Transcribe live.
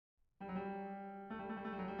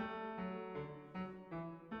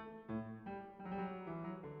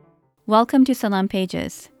Welcome to Salam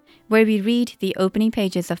Pages, where we read the opening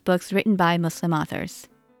pages of books written by Muslim authors.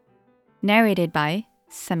 Narrated by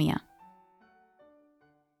Samia.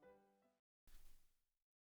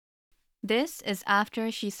 This is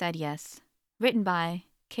After She Said Yes, written by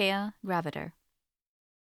Kea Graviter.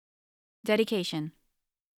 Dedication.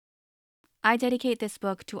 I dedicate this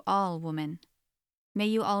book to all women. May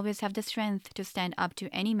you always have the strength to stand up to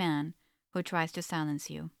any man who tries to silence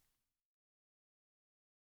you.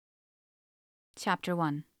 Chapter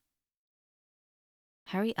 1.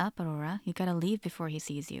 Hurry up, Aurora. You gotta leave before he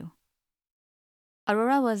sees you.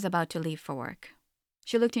 Aurora was about to leave for work.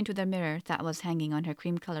 She looked into the mirror that was hanging on her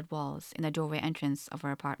cream-colored walls in the doorway entrance of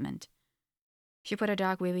her apartment. She put her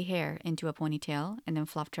dark wavy hair into a ponytail and then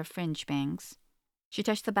fluffed her fringe bangs. She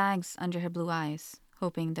touched the bags under her blue eyes,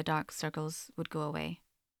 hoping the dark circles would go away.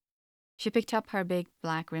 She picked up her big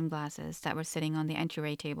black rimmed glasses that were sitting on the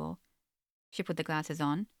entryway table. She put the glasses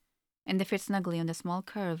on, and they fit snugly on the small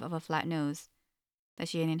curve of a flat nose that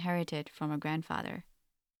she had inherited from her grandfather.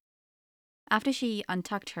 After she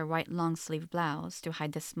untucked her white long-sleeved blouse to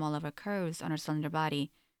hide the small of her curves on her slender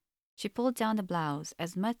body, she pulled down the blouse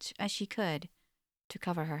as much as she could to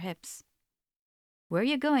cover her hips. "Where are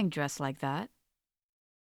you going dressed like that?"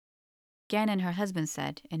 Gannon, her husband,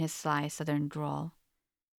 said in his sly southern drawl.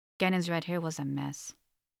 Gannon's red hair was a mess.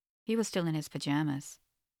 He was still in his pajamas.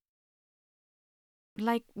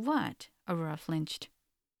 "Like what?" Aurora flinched.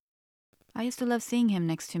 "I used to love seeing him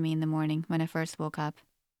next to me in the morning when I first woke up."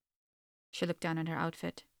 She looked down at her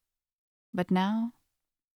outfit. But now,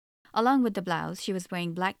 along with the blouse, she was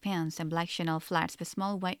wearing black pants and black Chanel flats with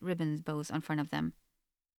small white ribbon bows on front of them.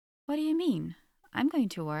 "What do you mean? I'm going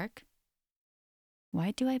to work."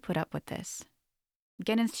 "Why do I put up with this?"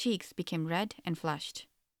 Gannon's cheeks became red and flushed.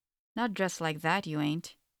 "Not dressed like that, you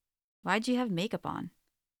ain't. Why'd you have makeup on?"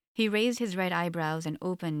 He raised his red eyebrows and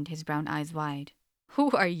opened his brown eyes wide.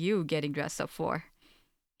 "Who are you getting dressed up for?"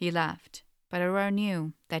 He laughed, but Aurora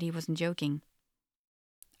knew that he wasn't joking.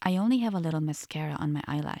 "I only have a little mascara on my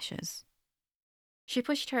eyelashes." She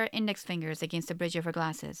pushed her index fingers against the bridge of her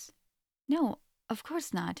glasses. "No, of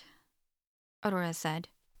course not," Aurora said,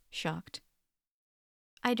 shocked.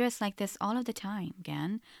 "I dress like this all of the time,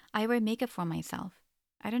 Gan. I wear makeup for myself.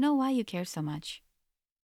 I don't know why you care so much."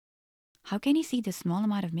 "How can he see this small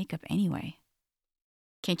amount of makeup anyway?"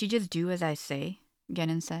 "Can't you just do as I say?"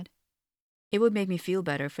 Gannon said. "It would make me feel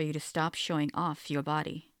better for you to stop showing off your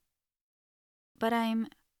body." "But I'm..."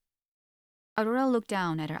 Aurora looked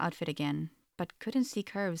down at her outfit again, but couldn't see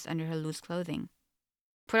curves under her loose clothing.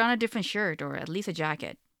 "Put on a different shirt, or at least a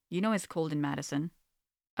jacket. You know it's cold in Madison."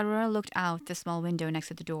 Aurora looked out the small window next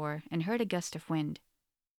to the door and heard a gust of wind.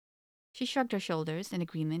 She shrugged her shoulders in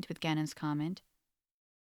agreement with Gannon's comment.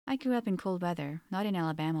 "I grew up in cold weather, not in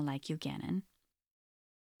Alabama like you, Gannon."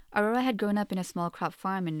 Aurora had grown up in a small crop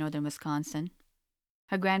farm in northern Wisconsin.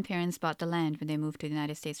 Her grandparents bought the land when they moved to the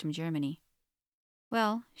United States from Germany.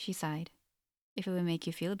 "Well," she sighed, "if it would make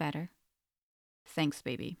you feel better." "Thanks,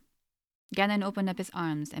 baby." Gannon opened up his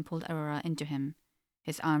arms and pulled Aurora into him,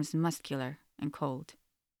 his arms muscular and cold.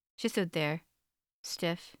 She stood there,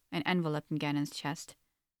 stiff and enveloped in Gannon's chest.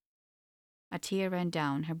 A tear ran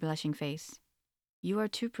down her blushing face. "You are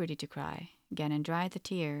too pretty to cry." Gannon dried the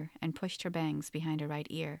tear and pushed her bangs behind her right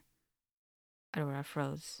ear. Aurora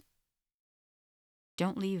froze.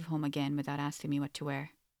 "Don't leave home again without asking me what to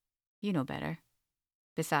wear. You know better.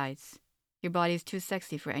 Besides, your body's too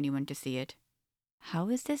sexy for anyone to see it." "How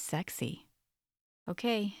is this sexy?"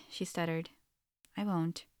 "Okay," she stuttered. "I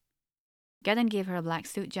won't." Gannon gave her a black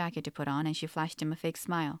suit jacket to put on, and she flashed him a fake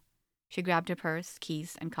smile. She grabbed her purse,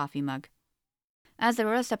 keys, and coffee mug. As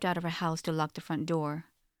Aurora stepped out of her house to lock the front door,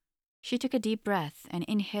 she took a deep breath and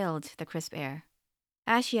inhaled the crisp air.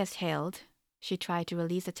 As she exhaled, she tried to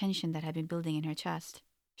release the tension that had been building in her chest.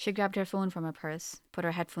 She grabbed her phone from her purse, put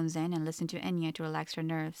her headphones in, and listened to Enya to relax her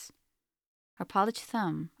nerves. Her polished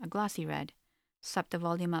thumb, a glossy red, swept the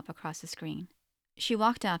volume up across the screen. She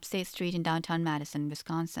walked up State Street in downtown Madison,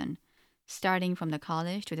 Wisconsin, starting from the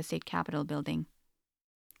college to the state capitol building.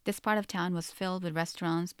 This part of town was filled with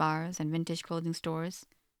restaurants, bars, and vintage clothing stores.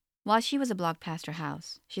 While she was a block past her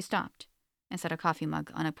house, she stopped and set a coffee mug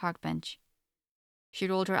on a park bench. She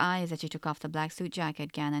rolled her eyes as she took off the black suit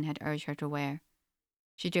jacket Gannon had urged her to wear.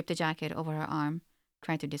 She draped the jacket over her arm,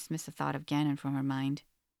 trying to dismiss the thought of Gannon from her mind.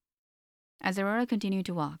 As Aurora continued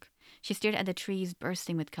to walk, she stared at the trees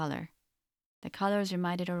bursting with color. The colors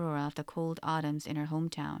reminded Aurora of the cold autumns in her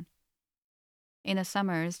hometown. In the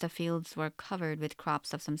summers, the fields were covered with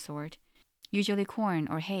crops of some sort, usually corn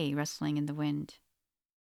or hay rustling in the wind.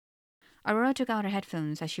 Aurora took out her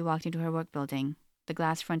headphones as she walked into her work building. The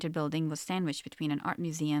glass-fronted building was sandwiched between an art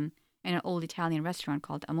museum in an old Italian restaurant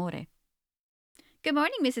called Amore. "Good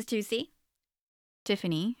morning, Mrs. Tucci."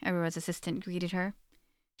 Tiffany, Aurora's assistant, greeted her.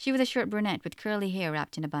 She was a short brunette with curly hair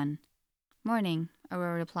wrapped in a bun. "Morning,"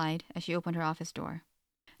 Aurora replied as she opened her office door.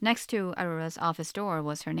 Next to Aurora's office door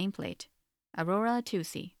was her nameplate, Aurora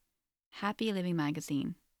Tucci, Happy Living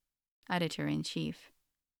Magazine, Editor-in-Chief.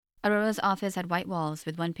 Aurora's office had white walls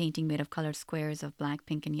with one painting made of colored squares of black,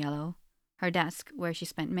 pink, and yellow. Her desk, where she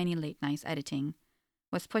spent many late nights editing,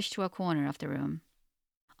 was pushed to a corner of the room.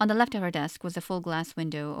 On the left of her desk was a full glass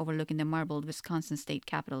window overlooking the marbled Wisconsin State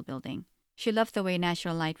Capitol building. She loved the way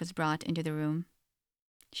natural light was brought into the room.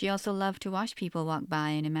 She also loved to watch people walk by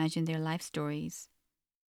and imagine their life stories.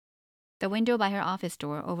 The window by her office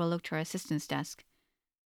door overlooked her assistant's desk,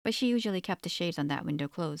 but she usually kept the shades on that window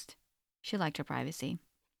closed. She liked her privacy.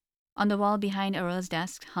 On the wall behind Aurora's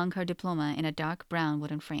desk hung her diploma in a dark brown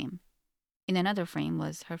wooden frame. In another frame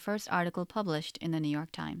was her first article published in the New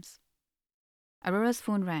York Times. Aurora's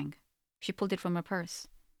phone rang. She pulled it from her purse.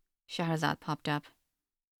 Shahrazad popped up.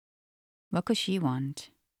 What could she want?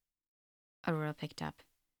 Aurora picked up.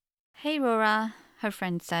 "Hey, Aurora," her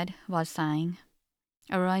friend said while sighing.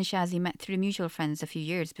 Aurora and Shazzy met through mutual friends a few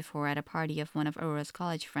years before at a party of one of Aurora's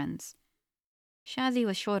college friends. Shazzy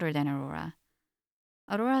was shorter than Aurora.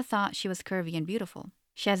 Aurora thought she was curvy and beautiful.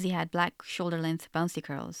 Shazzy had black shoulder-length bouncy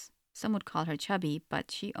curls. Some would call her chubby, but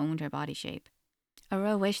she owned her body shape.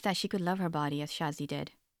 Aurora wished that she could love her body as Shazzy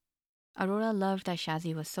did. Aurora loved that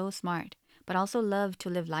Shazzy was so smart, but also loved to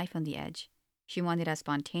live life on the edge. She wanted a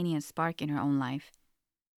spontaneous spark in her own life.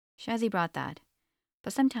 Shazzy brought that,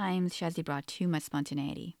 but sometimes Shazzy brought too much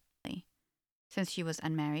spontaneity. Since she was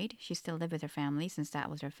unmarried, she still lived with her family since that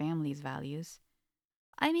was her family's values.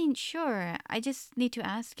 "I mean, sure, I just need to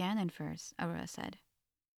ask Gannon first," Aurora said.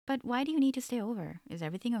 "But why do you need to stay over? Is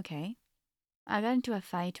everything okay?" "I got into a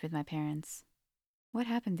fight with my parents." "What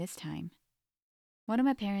happened this time?" "One of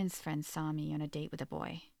my parents' friends saw me on a date with a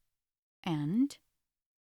boy." "And?"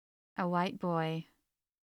 "A white boy."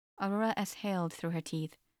 Aurora exhaled through her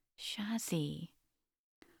teeth. "Shazzy."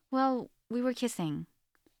 "Well, we were kissing."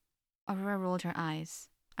 Aurora rolled her eyes.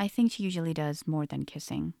 "I think she usually does more than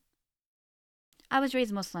kissing." "I was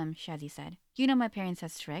raised Muslim," Shazzy said. "You know my parents are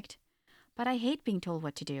strict. But I hate being told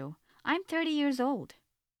what to do. I'm 30 years old."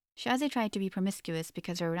 Shazzy tried to be promiscuous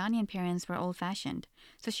because her Iranian parents were old-fashioned,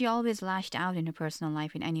 so she always lashed out in her personal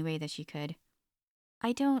life in any way that she could.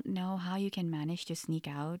 "I don't know how you can manage to sneak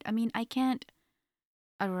out. I mean, I can't."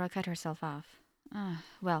 Aurora cut herself off.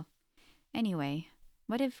 Well, anyway,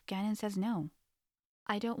 what if Gannon says no?"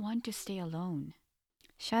 "I don't want to stay alone."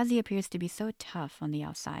 "Shazzy appears to be so tough on the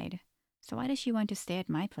outside. So why does she want to stay at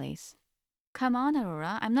my place?" "Come on,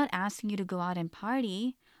 Aurora. I'm not asking you to go out and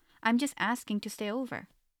party. I'm just asking to stay over."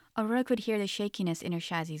 Aurora could hear the shakiness in her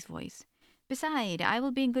Shazzy's voice. "Beside, I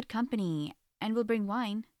will be in good company, and will bring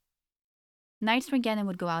wine." Nights when Gannon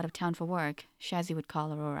would go out of town for work, Shazzy would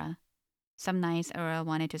call Aurora. Some nights Aurora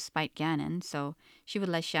wanted to spite Gannon, so she would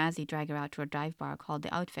let Shazzy drag her out to a dive bar called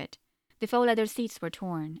The Outfit. The faux leather seats were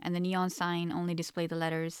torn, and the neon sign only displayed the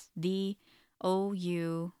letters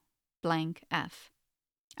DOU_F.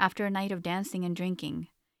 After a night of dancing and drinking,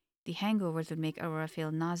 the hangovers would make Aurora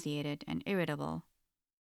feel nauseated and irritable.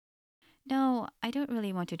 "No, I don't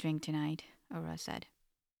really want to drink tonight," Aurora said.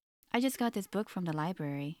 "I just got this book from the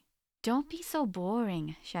library." "Don't be so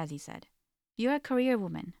boring," Shazzy said. "You're a career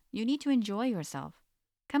woman. You need to enjoy yourself.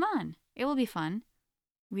 Come on, it will be fun.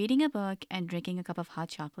 Reading a book and drinking a cup of hot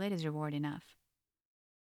chocolate is reward enough."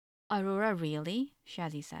 "Aurora, really?"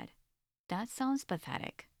 Shazzy said. "That sounds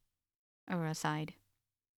pathetic." Aurora sighed.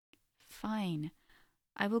 "Fine.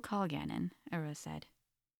 I will call Gannon," Aurora said.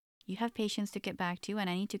 "You have patients to get back to, and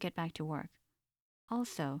I need to get back to work.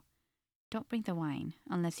 Also, don't bring the wine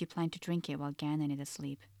unless you plan to drink it while Gannon is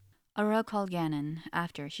asleep." Aurora called Gannon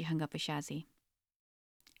after she hung up with Shazzy.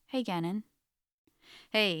 "Hey, Gannon."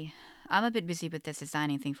 "Hey, I'm a bit busy with this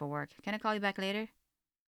designing thing for work. Can I call you back later?"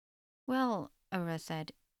 "Well," Aurora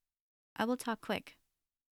said, "I will talk quick."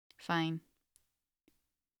 "Fine."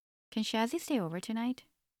 "Can Shazzy stay over tonight?"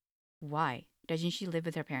 "Why? Doesn't she live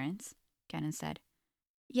with her parents?" Gannon said.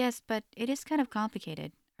 "Yes, but it is kind of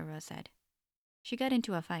complicated," Aurora said. "She got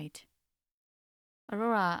into a fight."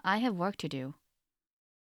 "Aurora, I have work to do."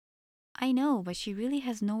 "I know, but she really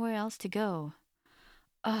has nowhere else to go."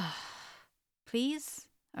 "Ugh. Please?"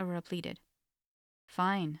 Aurora pleaded.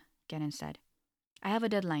 "Fine," Gannon said. "I have a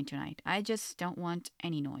deadline tonight. I just don't want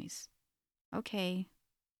any noise." "Okay.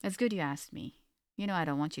 It's good you asked me. You know I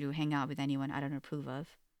don't want you to hang out with anyone I don't approve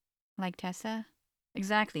of." "Like Tessa?"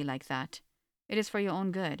 "Exactly like that. It is for your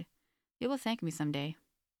own good. You will thank me someday."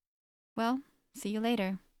 "Well, see you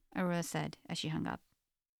later," Aurora said as she hung up.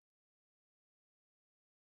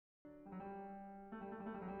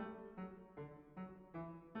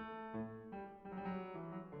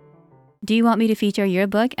 Do you want me to feature your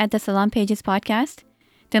book at the Salam Pages podcast?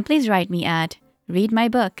 Then please write me at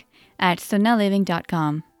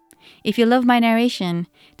readmybook@sonaliving.com. If you love my narration,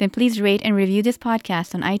 then please rate and review this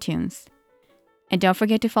podcast on iTunes. And don't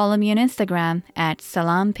forget to follow me on Instagram at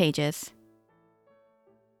Salam Pages.